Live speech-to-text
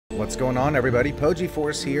What's going on, everybody?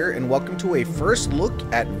 Pogiforce here, and welcome to a first look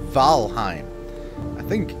at Valheim. I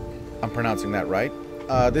think I'm pronouncing that right.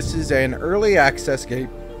 This is an early access game.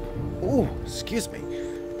 Ooh, excuse me.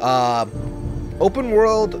 Open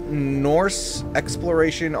world Norse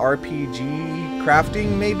exploration RPG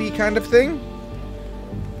crafting maybe kind of thing.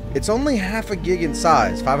 It's only half a gig in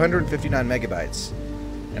size, 559 megabytes,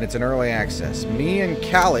 and it's an early access. Me and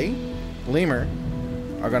Callie, Lemur,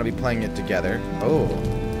 are going to be playing it together. Oh,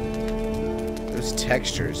 those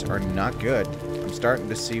textures are not good. I'm starting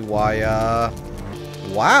to see why,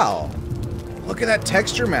 wow. Look at that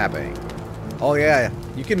texture mapping. Oh yeah,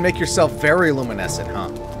 you can make yourself very luminescent, huh?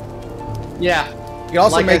 Yeah. You can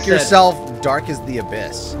also make yourself dark as the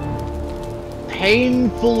abyss.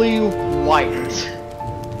 Painfully white.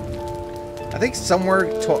 I think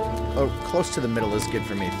somewhere close to the middle is good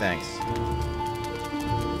for me, thanks.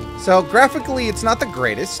 So graphically, it's not the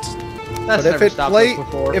greatest. That's but never stopped us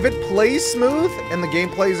before. if it plays smooth and the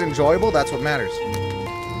gameplay is enjoyable, that's what matters.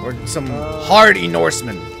 We're some hardy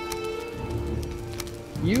Norsemen.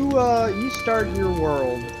 You start your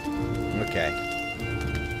world. Okay.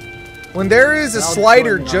 When there is a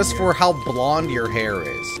slider just for how blonde your hair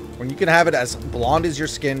is, when you can have it as blonde as your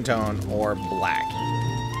skin tone or black.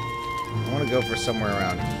 I want to go for somewhere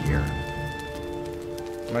around here.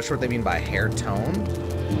 I'm not sure what they mean by hair tone.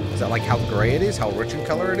 Is that like how gray it is? How rich in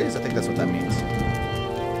color it is? I think that's what that means.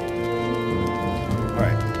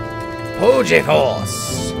 Alright.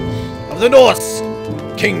 Pogiforce of the Norse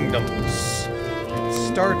Kingdoms.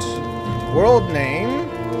 Start. World name.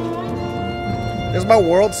 This is my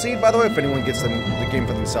world seed, by the way, if anyone gets the game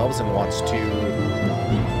for themselves and wants to.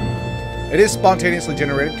 It is spontaneously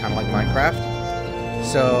generated, kind of like Minecraft.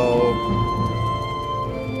 So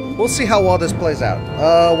we'll see how well this plays out.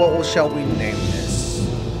 What shall we name this?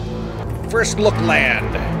 First look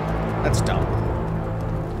land. That's dumb.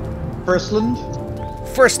 Firstland?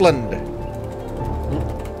 Firstland.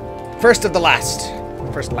 First of the last.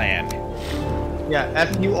 First land. Yeah,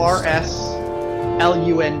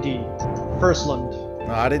 F-U-R-S-L-U-N-D. Firstland.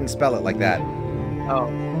 No, I didn't spell it like that. Oh.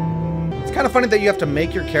 It's kind of funny that you have to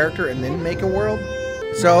make your character and then make a world.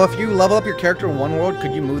 So if you level up your character in one world,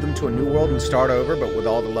 could you move them to a new world and start over, but with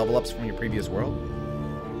all the level ups from your previous world?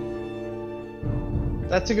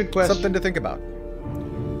 That's a good question. Something to think about.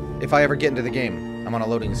 If I ever get into the game, I'm on a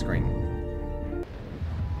loading screen.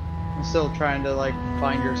 I'm still trying to, like,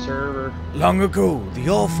 find your server. Long ago, the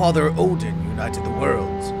All-Father Odin united the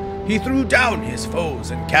worlds. He threw down his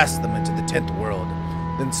foes and cast them into the 10th world,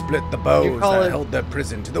 then split the bows that held their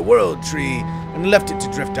prison to the World Tree and left it to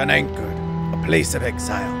drift unanchored, a place of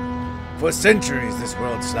exile. For centuries, this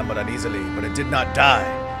world slumbered uneasily, but it did not die.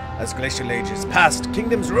 As glacial ages passed,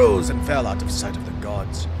 kingdoms rose and fell out of sight of the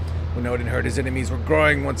gods. When Odin heard his enemies were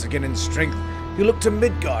growing once again in strength, he looked to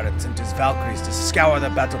Midgard and sent his Valkyries to scour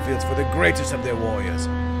the battlefields for the greatest of their warriors.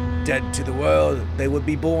 Dead to the world, they would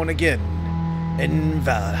be born again in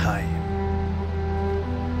Valheim.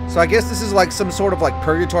 So I guess this is like some sort of like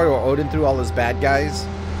purgatory where Odin threw all his bad guys,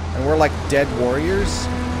 and we're like dead warriors,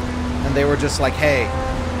 and they were just like, hey,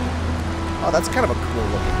 oh, that's kind of a cool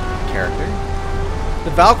looking character.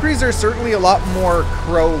 The Valkyries are certainly a lot more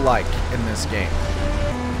crow-like in this game.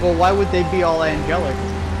 Well, why would they be all angelic?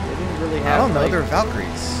 They didn't really have. I don't know, like, they're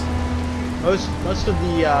Valkyries. Most of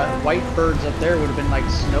the white birds up there would have been like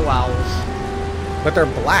snow owls. But they're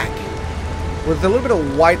black. With a little bit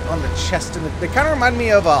of white on the chest, and they kind of remind me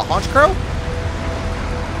of a haunch crow.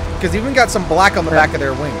 Because even got some black on the back of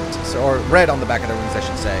their wings, or red on the back of their wings, I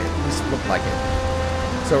should say. At least look like it.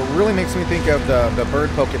 So it really makes me think of the bird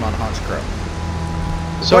Pokemon haunch crow.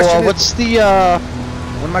 So what's the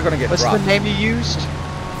when am I going to get what's dropped? the name you used?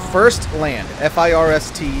 First land,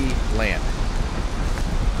 F-I-R-S-T land.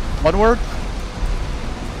 One word?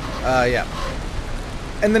 Yeah.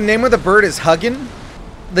 And the name of the bird is Huggin.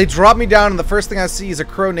 They drop me down, and the first thing I see is a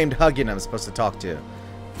crow named Huggin I'm supposed to talk to.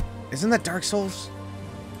 Isn't that Dark Souls?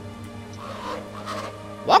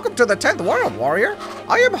 Welcome to the 10th world, warrior.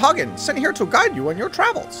 I am Huggin, sent here to guide you on your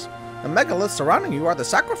travels. The megaliths surrounding you are the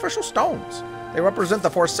sacrificial stones. They represent the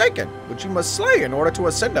Forsaken, which you must slay in order to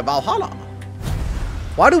ascend to Valhalla.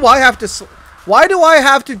 Why do I have to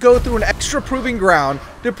go through an extra proving ground?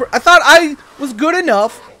 I thought I was good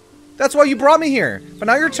enough. That's why you brought me here. But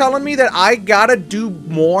now you're telling me that I gotta do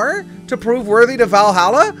more to prove worthy to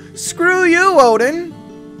Valhalla? Screw you, Odin.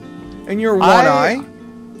 And your one eye.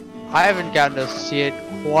 I haven't gotten to see it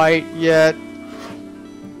quite yet.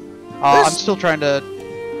 I'm still trying to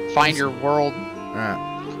find your world.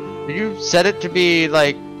 Did you set it to be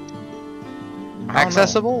like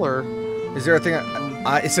accessible, or is there a thing?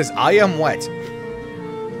 It says I am wet.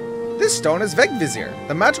 This stone is Vegvizir.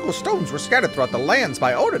 The magical stones were scattered throughout the lands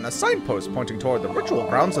by Odin, a signpost pointing toward the ritual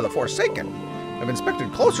grounds of the Forsaken. If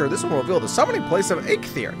inspected closer, this will reveal the summoning place of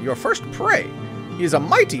Eikthyr, your first prey. He is a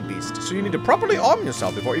mighty beast, so you need to properly arm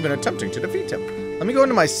yourself before even attempting to defeat him. Let me go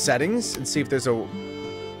into my settings and see if there's a...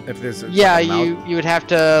 Yeah, you would have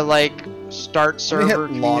to, like, start server,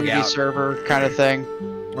 community server kind of thing.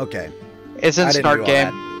 Okay. It's in start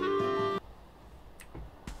game.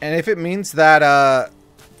 And if it means that,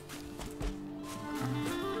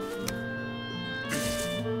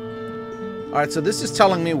 Alright, so this is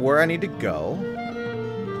telling me where I need to go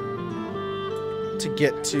to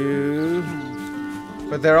get to...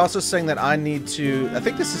 But they're also saying that I need to... I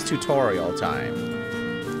think this is tutorial time.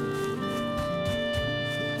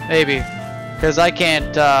 Maybe. Because I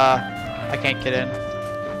can't get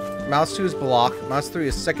in. Mouse 2 is block. Mouse 3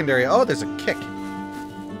 is secondary. Oh, there's a kick.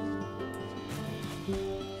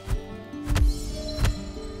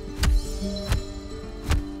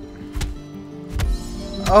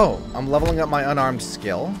 Oh, I'm leveling up my unarmed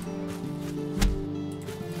skill.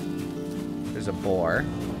 There's a boar.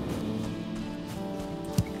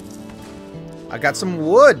 I got some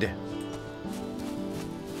wood.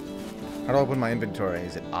 How do I open my inventory?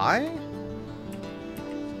 Is it I?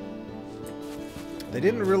 They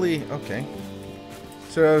didn't really... Okay.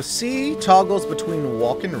 So C toggles between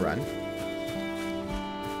walk and run.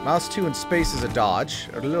 Mouse 2 and space is a dodge.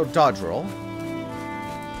 A little dodge roll.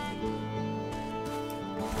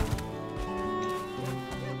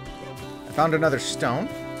 I found another stone.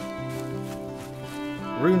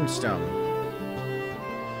 Rune stone.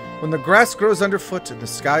 When the grass grows underfoot and the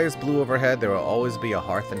sky is blue overhead, there will always be a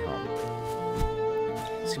hearth and home.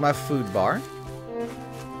 See my food bar.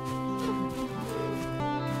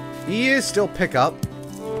 E is still pick up.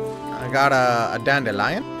 I got a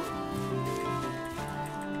dandelion.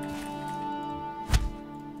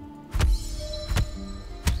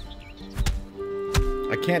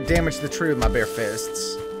 I can't damage the tree with my bare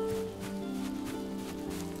fists.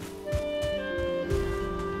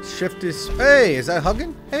 Shift is... Hey, is that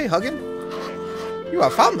Huggin? Hey, Huggin. You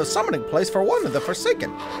have found the summoning place for one of the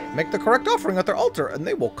Forsaken. Make the correct offering at their altar and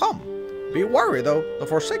they will come. Be wary, though. The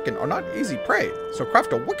Forsaken are not easy prey, so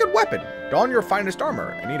craft a wicked weapon, don your finest armor,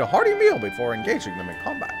 and eat a hearty meal before engaging them in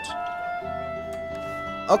combat.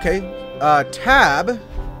 Okay, tab.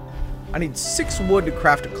 I need 6 wood to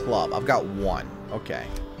craft a club. I've got 1. Okay.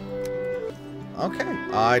 Okay,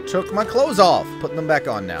 I took my clothes off. Putting them back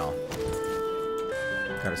on now.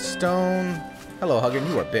 Got a stone. Hello, Huggin.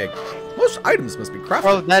 You are big. Most items must be crafted.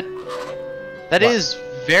 Oh, that is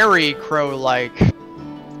very crow-like.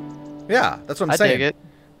 Yeah, that's what I'm saying. I dig it.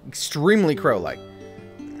 Extremely crow-like.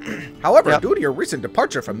 However, due to your recent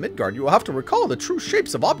departure from Midgard, you will have to recall the true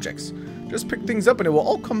shapes of objects. Just pick things up and it will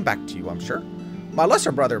all come back to you, I'm sure. My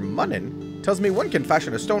lesser brother, Munin, tells me one can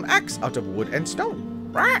fashion a stone axe out of wood and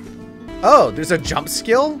stone. Oh, there's a jump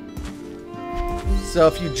skill? So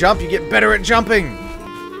if you jump, you get better at jumping.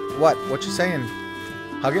 What? What you saying,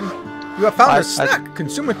 Huggin? You have found a snack.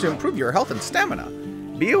 Consume it to improve your health and stamina.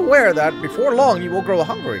 Be aware that before long you will grow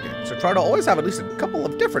hungry again, so try to always have at least a couple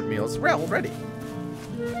of different meals ready.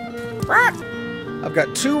 I've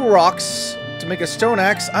got 2 rocks. To make a stone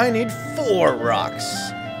axe, I need 4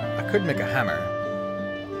 rocks. I could make a hammer.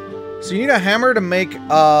 So you need a hammer to make, It's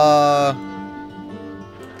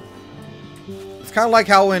kind of like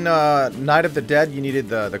how in Night of the Dead you needed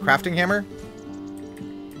the crafting hammer.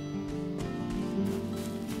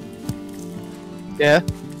 Yeah.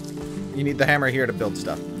 You need the hammer here to build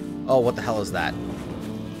stuff. Oh, what the hell is that?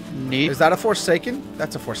 Neat. Is that a Forsaken?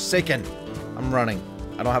 That's a Forsaken. I'm running.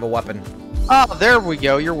 I don't have a weapon. Oh, there we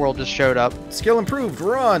go. Your world just showed up. Skill improved.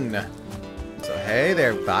 Run. So, hey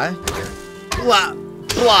there, bye. Blah.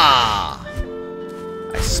 Blah.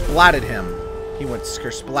 I splatted him. He went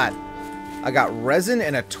splat. I got resin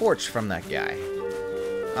and a torch from that guy.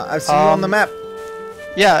 I've seen you on the map.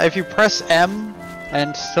 Yeah, if you press M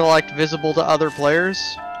and select visible to other players.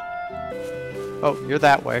 Oh, you're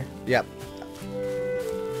that way. Yep.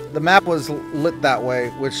 The map was lit that way,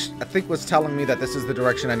 which I think was telling me that this is the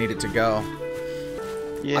direction I needed to go.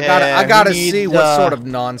 Yeah, I gotta see what sort of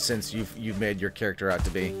nonsense you've made your character out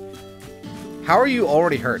to be. How are you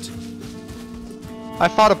already hurt? I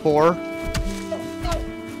fought a boar.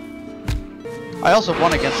 I also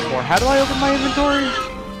won against a boar. How do I open my inventory?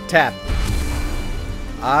 Tab.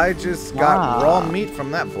 I just got raw meat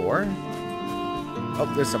from that boar. Oh,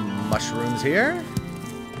 there's some mushrooms here.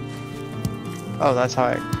 Oh, that's how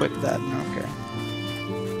I quit that. Okay.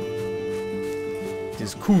 It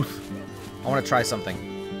is Kuth. I want to try something.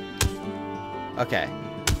 Okay.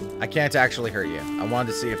 I can't actually hurt you. I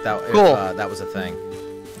wanted to see if that that was a thing.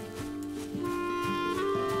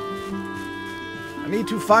 need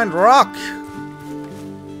to find rock.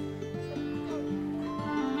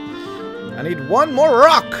 I need one more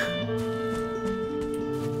rock.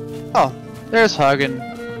 Oh, there's Huggin.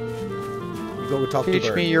 Go talk to Teach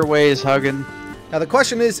Bird. me your ways, Huggin. Now the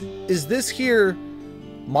question is this here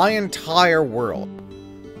my entire world?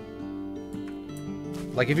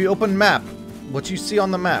 Like if you open map, what you see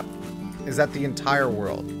on the map, is that the entire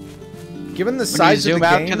world? Given the size of the game...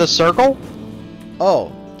 Zoom out to the circle?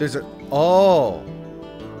 Oh, there's a... Oh.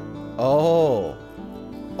 Oh.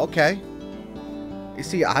 Okay. You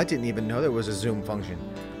see, I didn't even know there was a zoom function.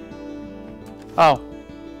 Oh.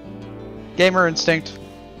 Gamer instinct.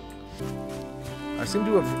 I seem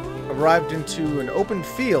to have arrived into an open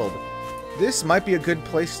field. This might be a good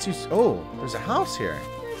place to... Oh, there's a house here.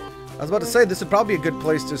 I was about to say, this would probably be a good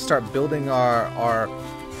place to start building our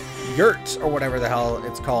yurt, or whatever the hell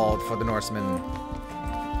it's called for the Norsemen.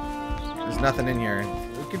 There's nothing in here.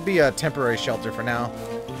 It could be a temporary shelter for now.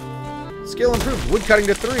 Skill improved. Woodcutting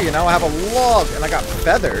to 3, and now I have a log, and I got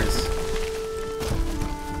feathers.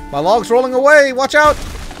 My log's rolling away! Watch out!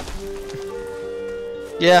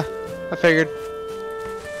 Yeah, I figured.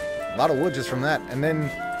 A lot of wood just from that. And then,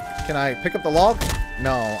 can I pick up the log?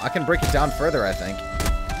 No, I can break it down further, I think.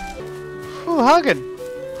 Ooh, Huggin.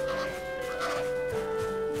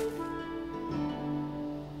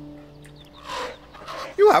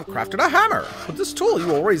 You have crafted a hammer. With this tool, you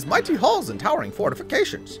will raise mighty halls and towering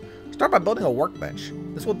fortifications. Start by building a workbench.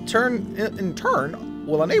 This will in turn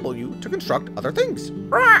will enable you to construct other things.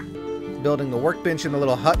 Rah! Building the workbench in the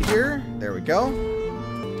little hut here. There we go.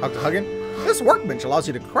 Talk to Huggin. This workbench allows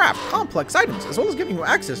you to craft complex items, as well as giving you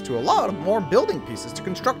access to a lot of more building pieces to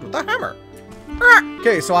construct with a hammer.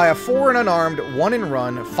 Okay, so I have 4 in unarmed, 1 in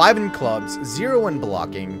run, 5 in clubs, 0 in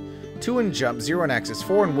blocking, 2 in jump, 0 in axes,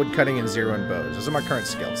 4 in woodcutting, and 0 in bows. Those are my current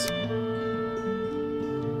skills.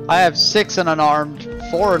 I have 6 in unarmed,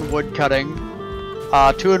 4 in woodcutting,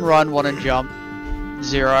 2 in run, 1 in jump,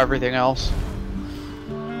 0 everything else.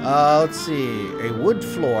 Let's see. A wood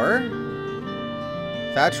floor,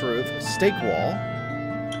 thatch roof, stake wall.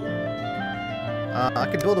 I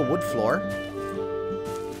could build a wood floor.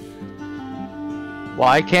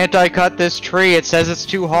 Why can't I cut this tree? It says it's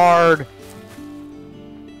too hard.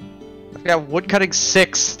 I've got woodcutting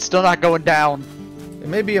 6. It's still not going down. It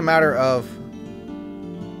may be a matter of...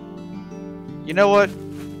 You know what?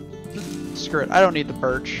 Screw it. I don't need the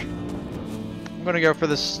birch. I'm gonna go for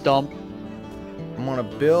the stump. I'm gonna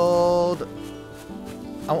build...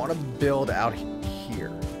 I want to build out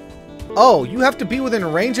here. Oh, you have to be within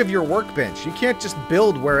range of your workbench. You can't just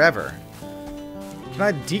build wherever. Can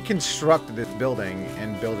I deconstruct this building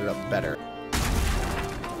and build it up better?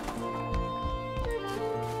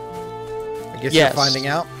 I guess yes. You're finding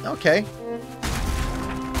out? Okay.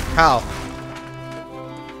 How?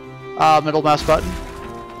 Middle mouse button.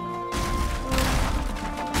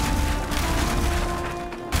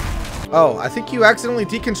 Oh, I think you accidentally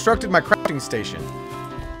deconstructed my crafting station.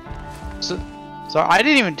 So I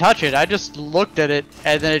didn't even touch it. I just looked at it,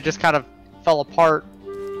 and then it just kind of fell apart.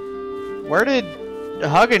 Where did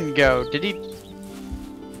Huggin go? Did he...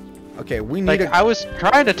 Okay, we need I was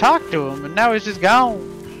trying to talk to him, and now he's just gone.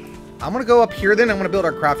 I'm gonna go up here then. I'm gonna build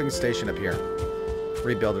our crafting station up here.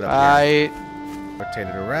 Rebuild it up here. Rotate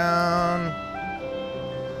it around.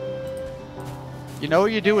 You know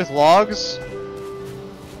what you do with logs?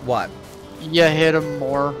 What? You hit them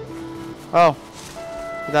more. Oh.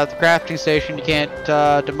 Without the crafting station, you can't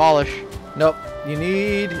demolish. Nope. You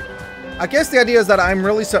need... I guess the idea is that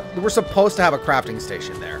we're supposed to have a crafting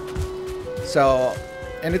station there. So...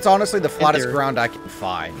 And it's honestly the flattest ground I can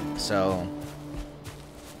find. So...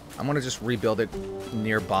 I'm gonna just rebuild it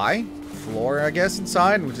nearby. Floor, I guess,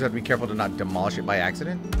 inside. We just have to be careful to not demolish it by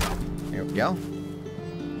accident. There we go.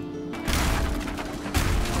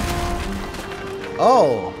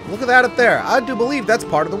 Oh, look at that up there. I do believe that's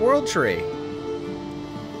part of the world tree.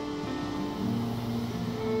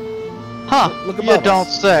 Huh, look above you don't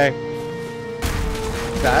say.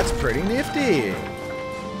 That's pretty nifty.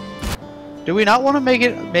 Do we not want to make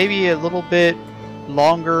it maybe a little bit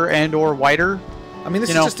longer and or wider? I mean,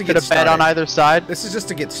 this is just to get started. Bed on either side. This is just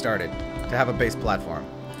to get started, to have a base platform.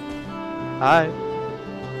 Hi.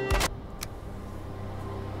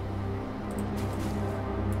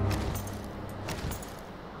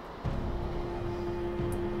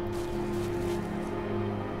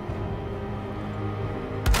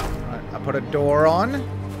 I put a door on.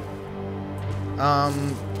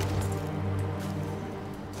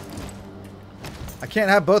 I can't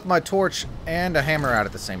have both my torch and a hammer out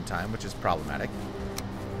at the same time, which is problematic.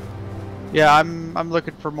 Yeah, I'm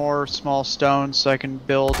looking for more small stones so I can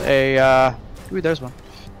build a, ooh, there's one.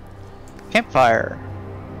 Campfire.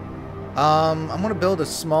 I'm gonna build a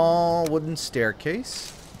small wooden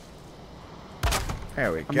staircase.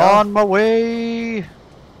 There we I'm go. on my way.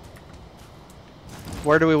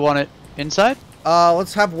 Where do we want it? Inside?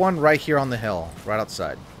 Let's have one right here on the hill, right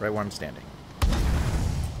outside, right where I'm standing.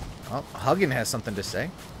 Oh, Huggin has something to say.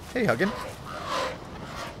 Hey, Huggin.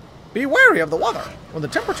 Be wary of the weather. When the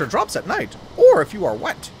temperature drops at night, or if you are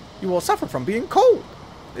wet, you will suffer from being cold.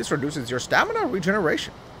 This reduces your stamina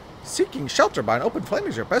regeneration. Seeking shelter by an open flame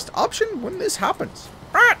is your best option when this happens.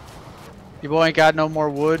 Your boy ain't got no more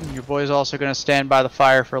wood, and your boy's also gonna stand by the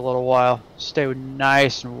fire for a little while. Stay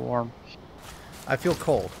nice and warm. I feel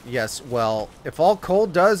cold. Yes, well, if all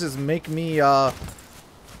cold does is make me, not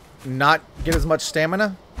get as much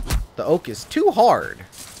stamina, the oak is too hard.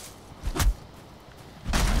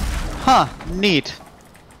 Huh, neat.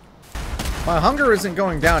 My hunger isn't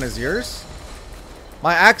going down, is yours?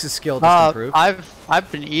 My axe's skill just improved.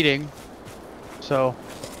 I've been eating, so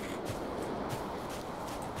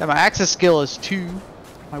yeah, my axis skill is 2.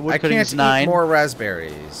 My wood cutting is 9. I can't eat more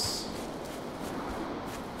raspberries.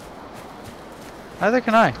 Neither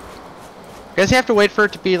can I. Guess you have to wait for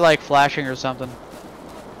it to be like flashing or something.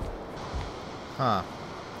 Huh.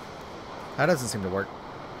 That doesn't seem to work.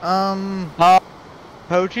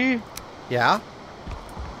 Pogi? Yeah?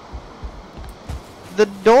 The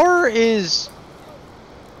door is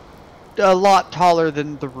a lot taller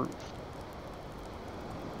than the roof.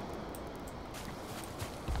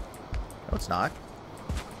 No, it's not.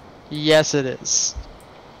 Yes, it is.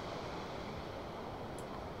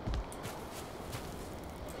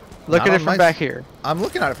 Look at it from back here. I'm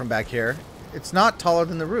looking at it from back here. It's not taller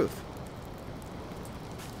than the roof.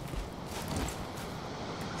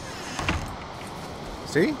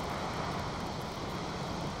 See?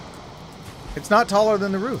 It's not taller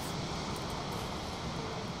than the roof.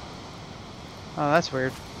 Oh, that's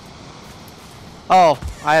weird. Oh,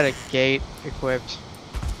 I had a gate equipped.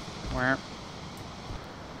 Where?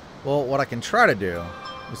 Well, what I can try to do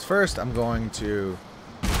is first I'm going to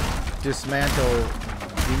dismantle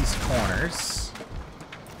these corners.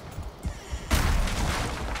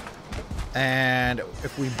 And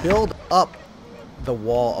if we build up the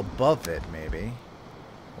wall above it, maybe.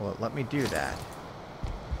 Well, let me do that.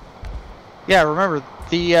 Yeah, remember,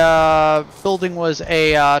 the building was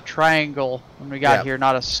a triangle when we got here,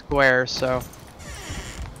 not a square, so...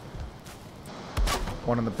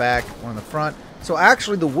 One in the back, one in the front. So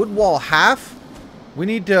actually the wood wall half, we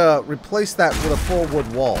need to replace that with a full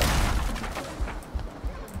wood wall.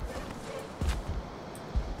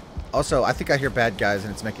 Also, I think I hear bad guys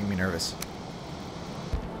and it's making me nervous.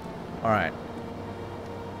 Alright.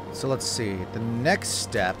 So let's see. The next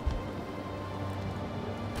step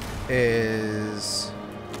is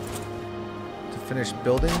to finish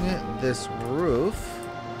building this roof.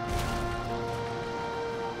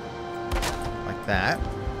 Like that.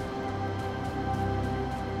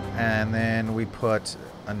 And then we put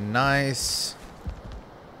a nice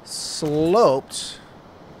sloped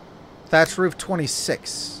thatch roof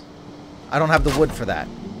 26. I don't have the wood for that.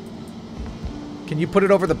 Can you put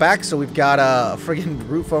it over the back so we've got a friggin'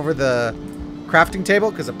 roof over the crafting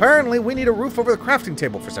table? Because apparently we need a roof over the crafting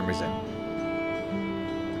table for some reason.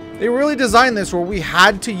 They really designed this where we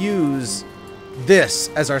had to use this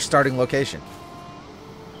as our starting location.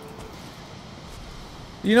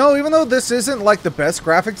 You know, even though this isn't like the best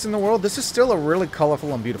graphics in the world, this is still a really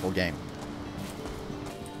colorful and beautiful game.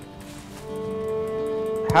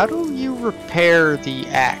 How do you repair the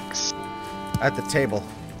axe? At the table.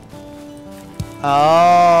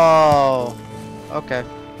 Oh, okay.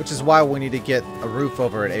 Which is why we need to get a roof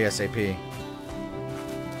over it ASAP.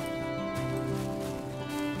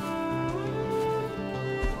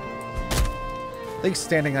 I think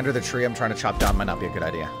standing under the tree I'm trying to chop down might not be a good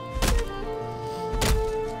idea.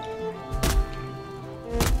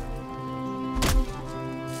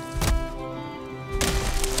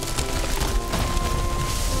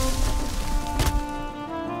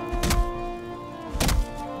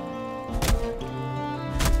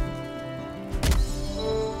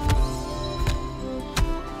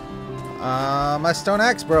 My stone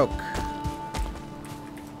axe broke.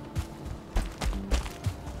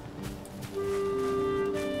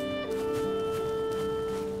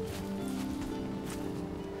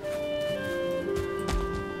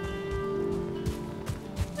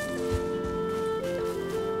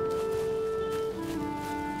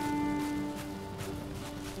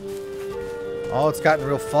 Oh, it's gotten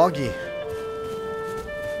real foggy.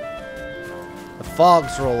 The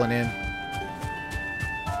fog's rolling in.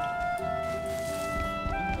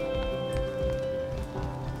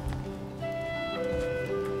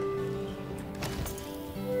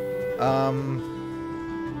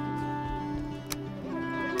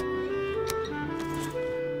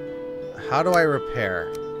 How do I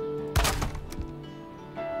repair?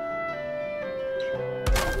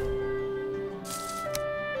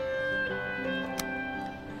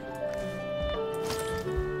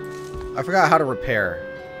 I forgot how to repair.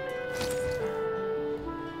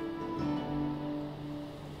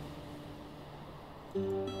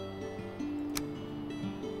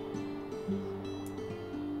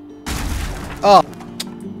 Oh.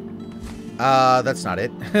 That's not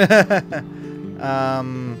it.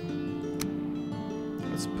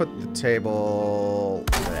 Let's put the table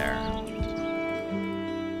there.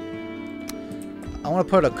 I want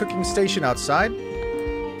to put a cooking station outside.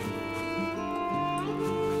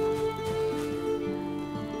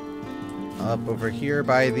 Up over here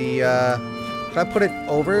by the, should I put it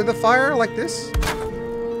over the fire like this?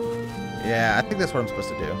 Yeah, I think that's what I'm supposed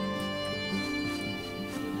to do.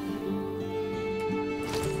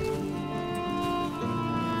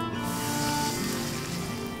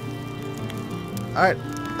 Alright,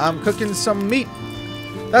 I'm cooking some meat.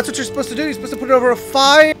 That's what you're supposed to do. You're supposed to put it over a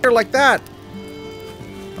fire like that.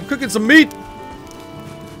 I'm cooking some meat.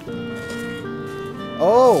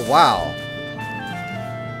 Oh, wow.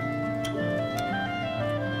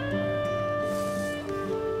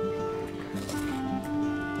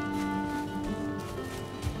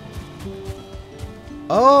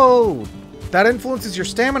 Oh, that influences your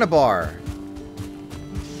stamina bar.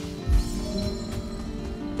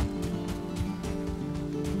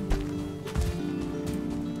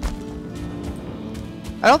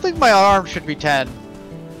 I don't think my arm should be 10.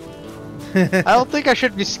 I don't think I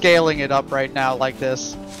should be scaling it up right now like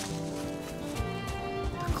this.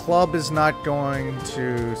 The club is not going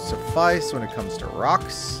to suffice when it comes to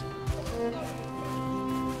rocks.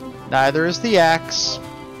 Neither is the axe.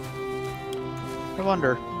 I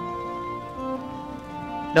wonder.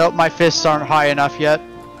 Nope, my fists aren't high enough yet.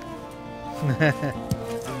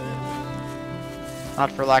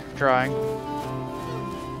 Not for lack of trying.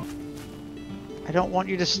 I don't want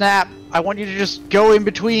you to snap. I want you to just go in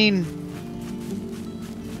between.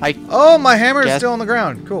 Oh, my hammer is still on the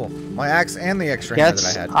ground. Cool. My axe and the extra hammer that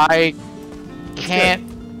I had. I can't.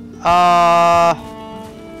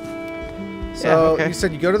 So yeah, okay. You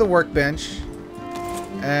said you go to the workbench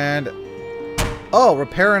and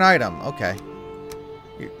repair an item. Okay.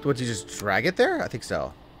 Would you just drag it there? I think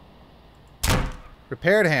so.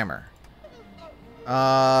 Repaired hammer.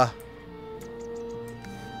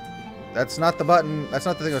 That's not the button. That's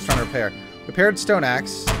not the thing I was trying to repair. Repaired stone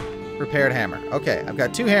axe. Repaired hammer. Okay, I've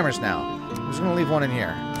got 2 hammers now. I'm just gonna leave one in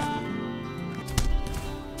here.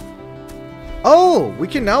 Oh, we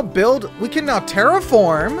can now build. We can now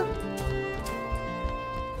terraform.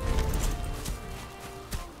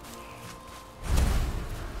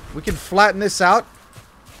 We can flatten this out.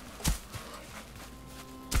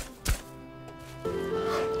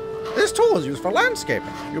 This tool is used for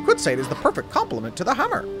landscaping. You could say it is the perfect complement to the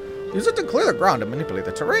hammer. Use it to clear the ground and manipulate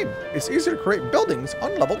the terrain. It's easier to create buildings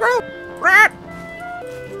on level ground. Rat!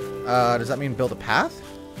 Does that mean build a path?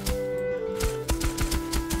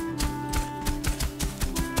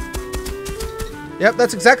 Yep,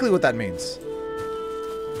 that's exactly what that means.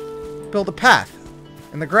 Build a path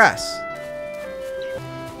in the grass.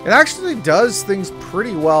 It actually does things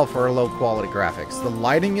pretty well for low quality graphics. The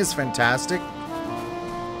lighting is fantastic.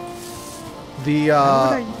 The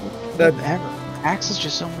axe is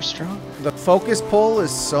just so much stronger. The focus pull is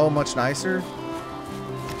so much nicer.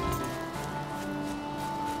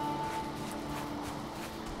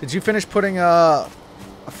 Did you finish putting a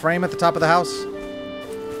frame at the top of the house?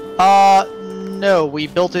 No, we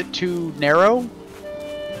built it too narrow.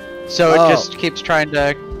 So it just keeps trying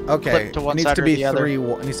to clip to one side or the other.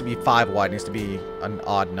 It needs to be 5 wide. It needs to be an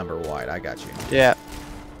odd number wide. I got you. Yeah.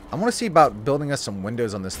 I want to see about building us some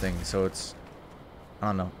windows on this thing so it's, I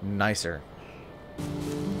don't know, nicer.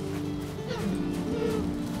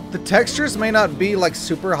 The textures may not be like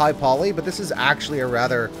super high poly, but this is actually a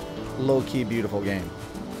rather low-key beautiful game.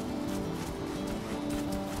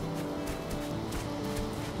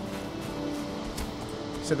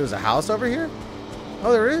 You said there's a house over here?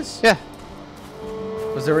 Oh, there is? Yeah.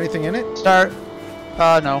 Was there anything in it?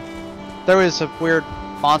 No. There was a weird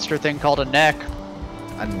monster thing called a neck.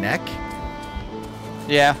 A neck?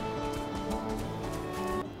 Yeah.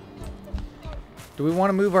 Do we want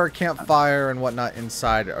to move our campfire and whatnot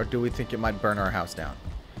inside, or do we think it might burn our house down?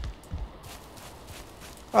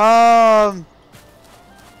 I'm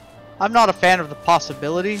not a fan of the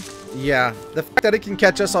possibility. Yeah, the fact that it can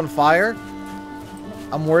catch us on fire,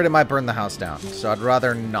 I'm worried it might burn the house down. So I'd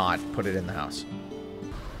rather not put it in the house.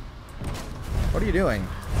 What are you doing?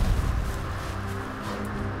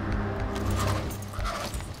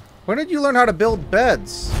 When did you learn how to build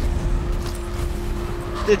beds?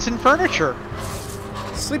 It's in furniture.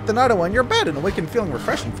 Sleep the night away in your bed and awaken feeling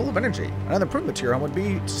refreshed and full of energy. Another improvement to your home would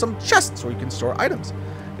be some chests where you can store items.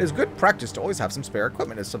 It is good practice to always have some spare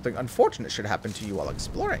equipment if something unfortunate should happen to you while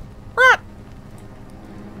exploring.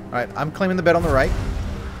 Alright, I'm claiming the bed on the right.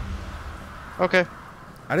 Okay.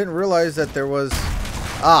 I didn't realize that there was...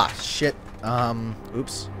 Ah, shit.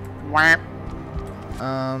 Oops.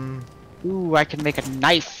 Ooh, I can make a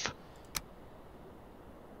knife.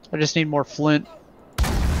 I just need more flint.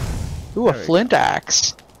 Ooh, a flint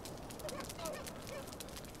axe.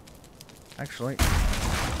 Actually...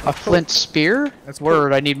 A flint spear?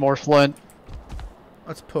 Word, I need more flint.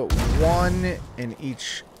 Let's put one in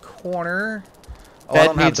each corner. Oh,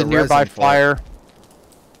 Bed needs a nearby fire.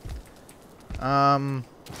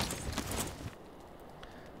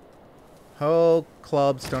 Hoe,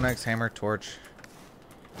 club, stone axe, hammer, torch.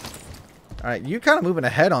 Alright, you kind of moving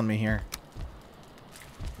ahead on me here.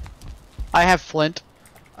 I have flint.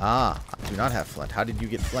 Ah, I do not have flint. How did you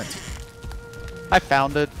get flint? I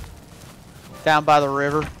found it. Down by the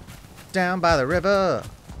river. Down by the river.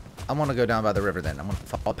 I want to go down by the river then. I'm going to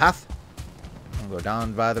follow the path. I'm going to go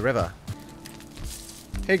down by the river.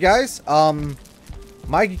 Hey guys,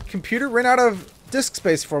 my computer ran out of disk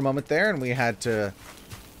space for a moment there, and we had to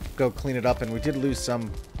go clean it up, and we did lose some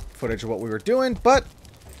footage of what we were doing, but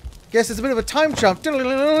I guess it's a bit of a time jump.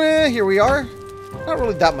 Here we are. Not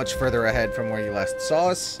really that much further ahead from where you last saw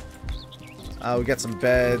us. We got some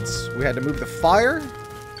beds. We had to move the fire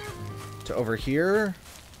to over here.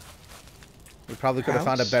 We probably could have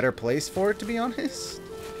found a better place for it, to be honest.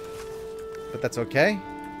 But that's okay.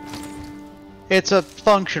 It's a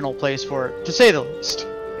functional place for it, to say the least.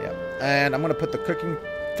 Yeah. And I'm going to put the cooking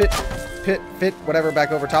fit, whatever,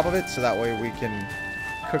 back over top of it, so that way we can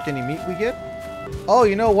cook any meat we get. Oh,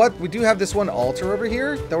 you know what? We do have this one altar over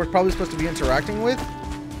here that we're probably supposed to be interacting with.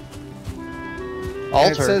 Altar?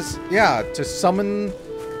 And it says, yeah, to summon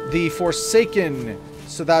the Forsaken,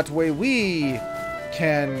 so that way we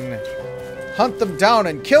can hunt them down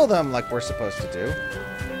and kill them like we're supposed to do.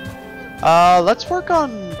 Let's work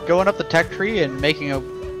on going up the tech tree and making a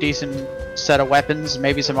decent set of weapons,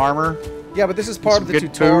 maybe some armor. Yeah, but this is part of the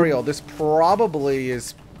tutorial. This probably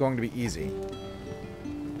is going to be easy.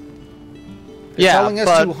 They're telling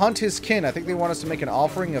us to hunt his kin. I think they want us to make an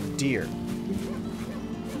offering of deer.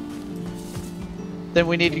 Then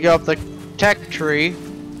we need to go up the tech tree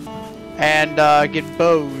and get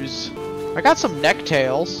bows. I got some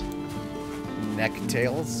necktails.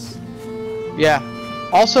 Necktails? Yeah.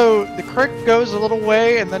 Also, the creek goes a little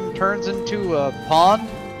way and then turns into a pond.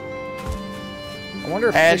 I wonder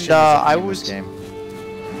if fishing is in this game.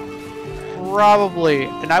 Probably.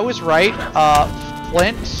 And I was right.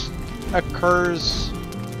 Flint occurs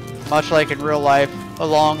much like in real life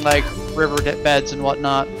along like river beds and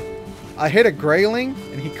whatnot. I hit a grayling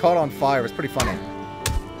and he caught on fire. It was pretty funny.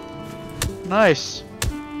 Nice.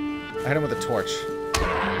 I hit him with a torch.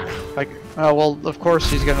 Like, oh well, of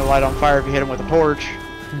course he's gonna light on fire if you hit him with a torch.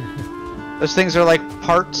 Those things are like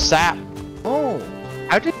part sap. Oh.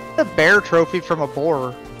 How did you get a bear trophy from a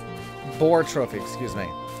boar? Boar trophy, excuse me.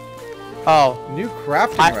 Oh. New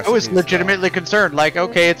crafting recipes. I was legitimately concerned. Like,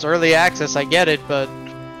 okay, it's early access, I get it, but...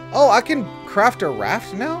 Oh, I can craft a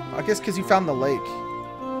raft now? I guess because you found the lake.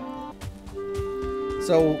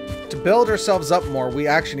 So, to build ourselves up more, we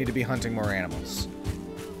actually need to be hunting more animals.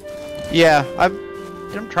 Yeah,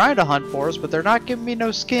 I'm trying to hunt boars, but they're not giving me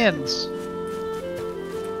no skins.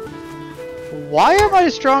 Why am I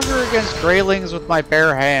stronger against graylings with my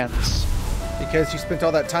bare hands? Because you spent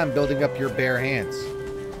all that time building up your bare hands.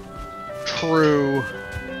 True.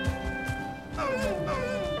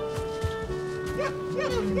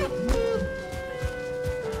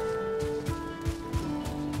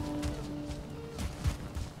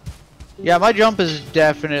 Yeah, my jump is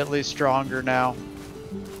definitely stronger now.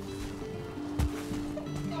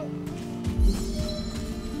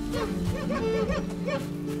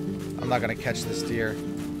 I'm not gonna catch this deer.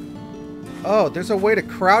 Oh, there's a way to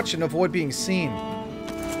crouch and avoid being seen.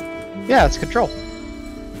 Yeah, it's control.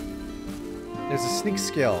 There's a sneak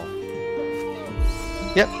skill.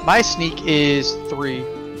 Yep, my sneak is 3.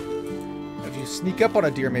 If you sneak up on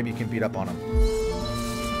a deer, maybe you can beat up on him.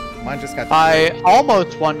 Mine just got... I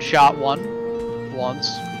almost one-shot one once.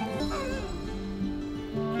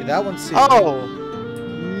 Yeah, that one's... Oh!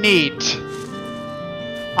 Neat.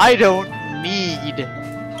 I don't need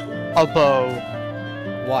a bow.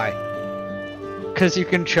 Why? Because you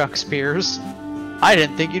can chuck spears. I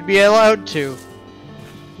didn't think you'd be allowed to.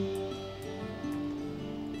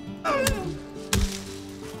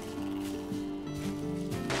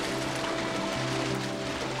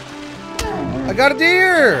 I got a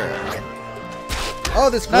deer! Oh,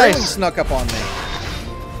 this grayling snuck up on me.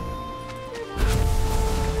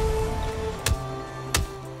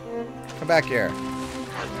 Come back here.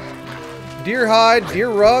 Deer hide,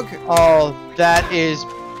 deer rug. Oh, that is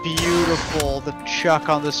beautiful. The chuck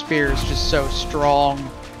on the spear is just so strong.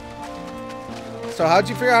 So how'd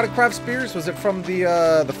you figure out how to craft spears? Was it from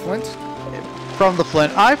the flint? From the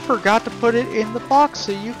flint. I forgot to put it in the box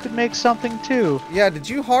so you could make something too. Yeah, did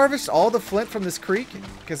you harvest all the flint from this creek?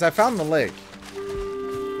 Because I found the lake.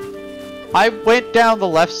 I went down the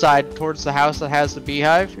left side towards the house that has the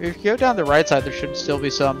beehive. If you go down the right side, there should still be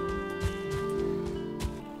some.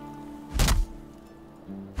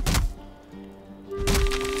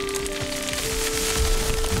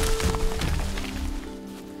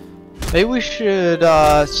 Maybe we should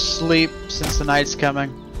sleep since the night's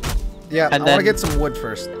coming. Yeah, I want to get some wood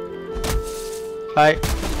first. Hi.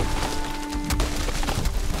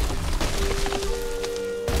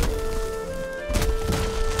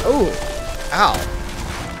 Oh, ow.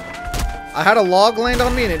 I had a log land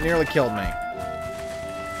on me and it nearly killed me.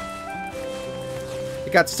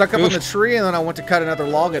 It got stuck up in the tree and then I went to cut another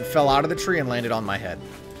log. It fell out of the tree and landed on my head.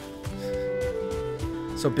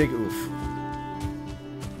 So big oof.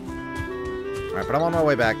 Alright, but I'm on my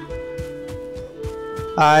way back.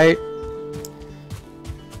 Hi.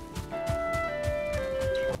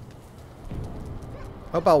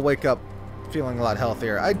 Hope I'll wake up feeling a lot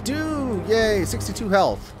healthier. I do! Yay! 62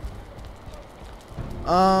 health.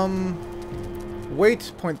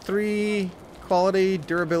 Weight, 0.3. Quality,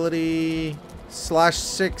 durability,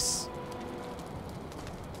 /6.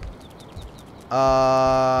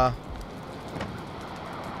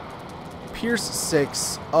 Pierce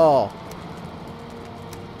 6. Oh.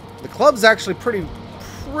 The club's actually pretty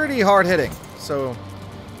hard hitting, so...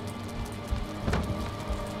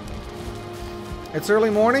 It's early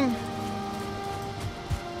morning,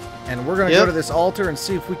 and we're gonna go to this altar and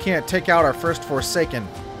see if we can't take out our first Forsaken.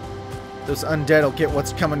 Those undead will get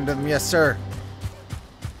what's coming to them, yes sir.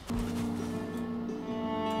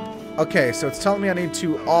 Okay, so it's telling me I need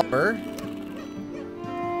to offer.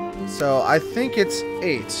 So I think it's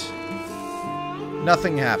 8.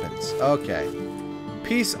 Nothing happens. Okay.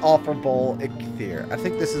 Peace offer bowl Ichthyr. I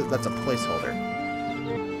think that's a placeholder.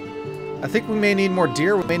 I think we may need more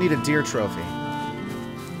deer. We may need a deer trophy.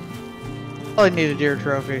 Probably need a deer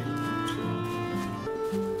trophy.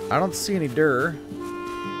 I don't see any deer.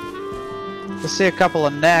 I see a couple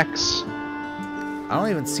of necks. I don't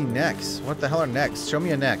even see necks. What the hell are necks? Show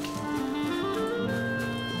me a neck.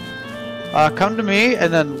 Come to me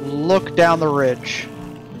and then look down the ridge.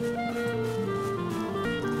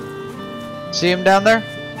 See him down there?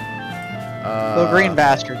 The green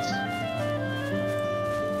bastards.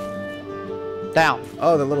 Down.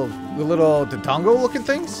 Oh, the little Dodongo looking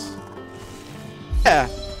things? Yeah.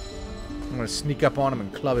 I'm gonna sneak up on him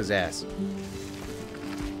and club his ass.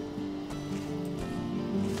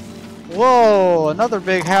 Whoa, another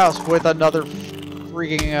big house with another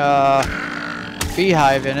freaking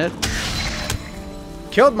beehive in it.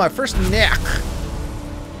 Killed my first neck.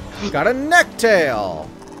 Got a necktail.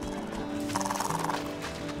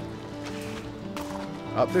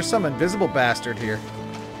 Oh, there's some invisible bastard here.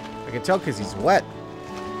 I can tell because he's wet.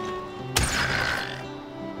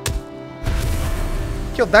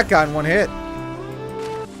 Killed that guy in one hit.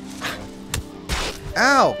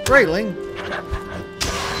 Ow, Grayling.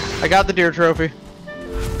 I got the deer trophy.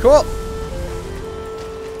 Cool.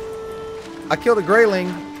 I killed a Grayling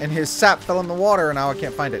and his sap fell in the water and now I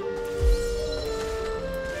can't find it.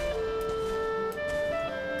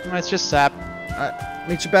 It's just sap. Alright,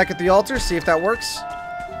 meet you back at the altar, see if that works.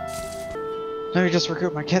 Let me just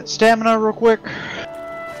recoup my stamina real quick.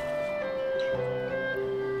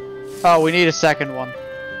 Oh, we need a second one.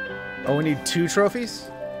 Oh, we need 2 trophies?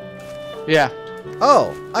 Yeah.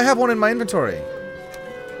 Oh, I have one in my inventory.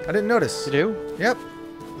 I didn't notice. You do? Yep.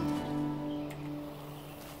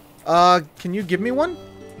 Can you give me one?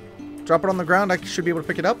 Drop it on the ground, I should be able to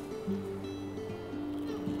pick it up.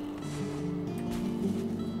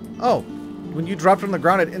 Oh, when you dropped it on the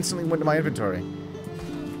ground, it instantly went to my inventory.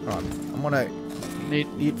 Hold on, I'm gonna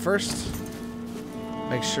eat first.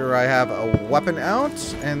 Make sure I have a weapon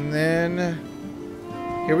out, and then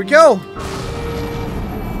here we go.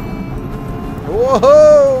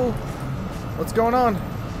 Whoa! What's going on?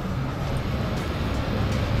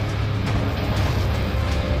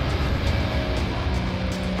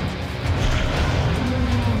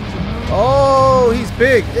 Oh, he's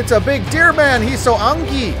big. It's a big deer man. He's so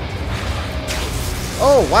angy.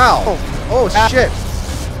 Oh, wow. Oh, shit.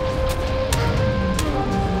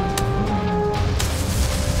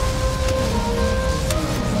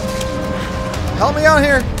 Help me out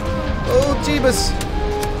here. Oh, Jeebus.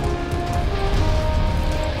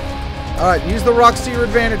 Alright, use the rocks to your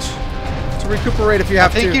advantage to recuperate if you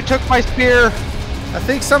have to. I think you took my spear. I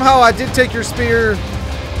think somehow I did take your spear.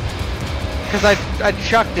 Because I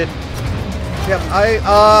chucked it. Yep,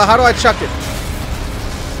 how do I chuck it?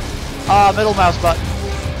 Middle mouse button.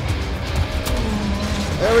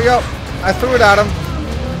 There we go. I threw it at him.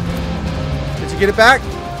 Did you get it back?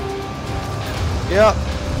 Yep.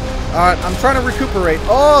 Alright, I'm trying to recuperate.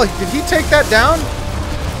 Oh, did he take that down?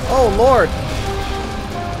 Oh, Lord.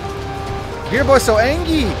 Here, boy, so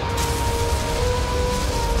angry.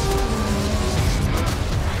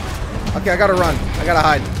 Okay, I gotta run. I gotta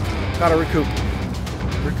hide. Gotta recoup.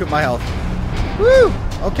 Recoup my health. Woo!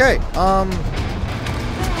 Okay,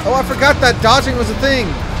 oh, I forgot that dodging was a thing.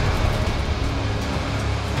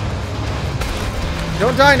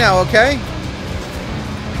 Don't die now, okay?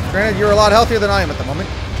 Granted, you're a lot healthier than I am at the moment.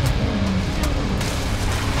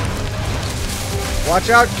 Watch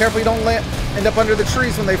out. Careful you don't end up under the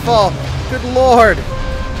trees when they fall. Good Lord.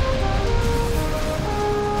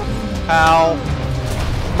 Ow.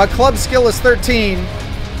 My club skill is 13.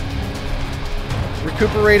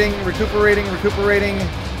 Recuperating.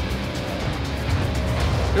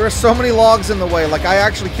 There are so many logs in the way. Like, I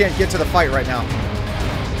actually can't get to the fight right now.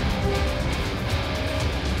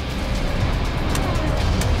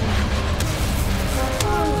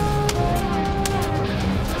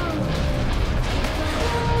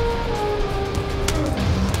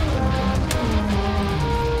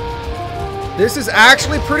 This is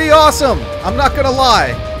actually pretty awesome. I'm not gonna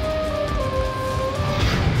lie.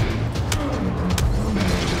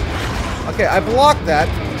 Okay, I blocked that.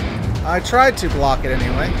 I tried to block it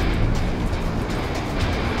anyway.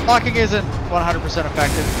 Blocking isn't 100%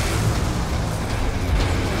 effective.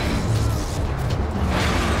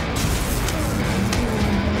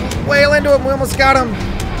 Whale into him. We almost got him.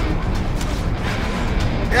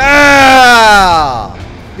 Yeah!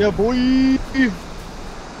 Yeah, boy.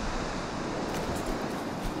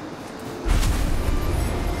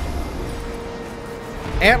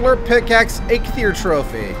 Antler Pickaxe Eikthyr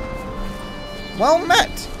Trophy. Well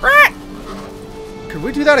met. Could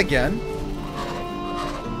we do that again?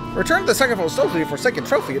 Return to the sacrificial stone for your forsaken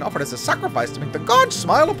trophy and offer it as a sacrifice to make the gods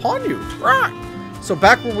smile upon you. So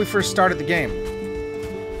back when we first started the game.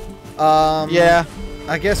 Yeah.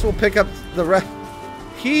 I guess we'll pick up the rest.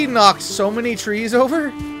 He knocked so many trees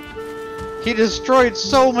over. He destroyed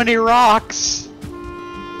so many rocks.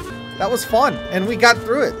 That was fun, and we got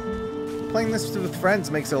through it. Playing this with friends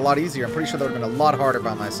makes it a lot easier. I'm pretty sure that would have been a lot harder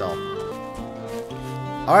by myself.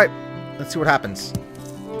 Alright, let's see what happens.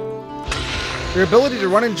 Your ability to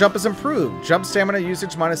run and jump is improved. Jump stamina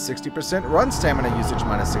usage minus 60%. Run stamina usage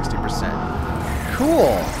minus 60%.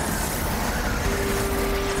 Cool.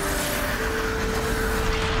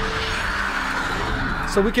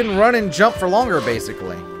 So we can run and jump for longer,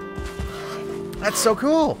 basically. That's so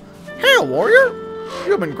cool. Hail, warrior!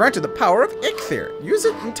 You have been granted the power of Eikthyr. Use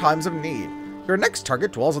it in times of need. Your next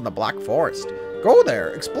target dwells in the Black Forest. Go there,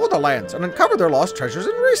 explore the lands, and uncover their lost treasures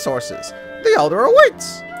and resources. The Elder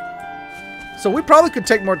awaits. So we probably could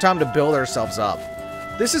take more time to build ourselves up.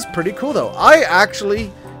 This is pretty cool, though. I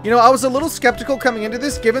actually, I was a little skeptical coming into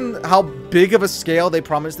this, given how big of a scale they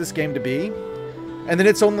promised this game to be. And then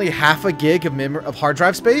it's only half a gig of hard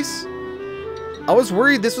drive space. I was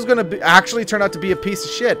worried this was going to actually turn out to be a piece of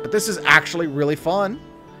shit, but this is actually really fun.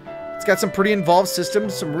 It's got some pretty involved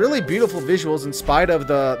systems, some really beautiful visuals in spite of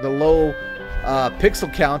the low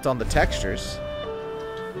pixel count on the textures.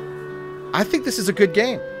 I think this is a good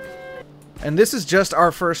game. And this is just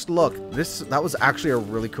our first look. That was actually a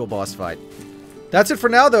really cool boss fight. That's it for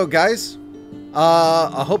now, though, guys.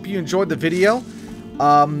 I hope you enjoyed the video.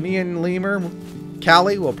 Me and Lemur,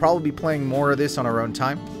 Callie, will probably be playing more of this on our own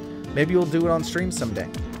time. Maybe we'll do it on stream someday.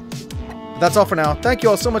 But that's all for now. Thank you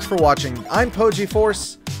all so much for watching. I'm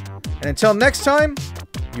Pogiforce. And until next time,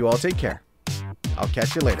 you all take care. I'll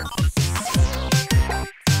catch you later.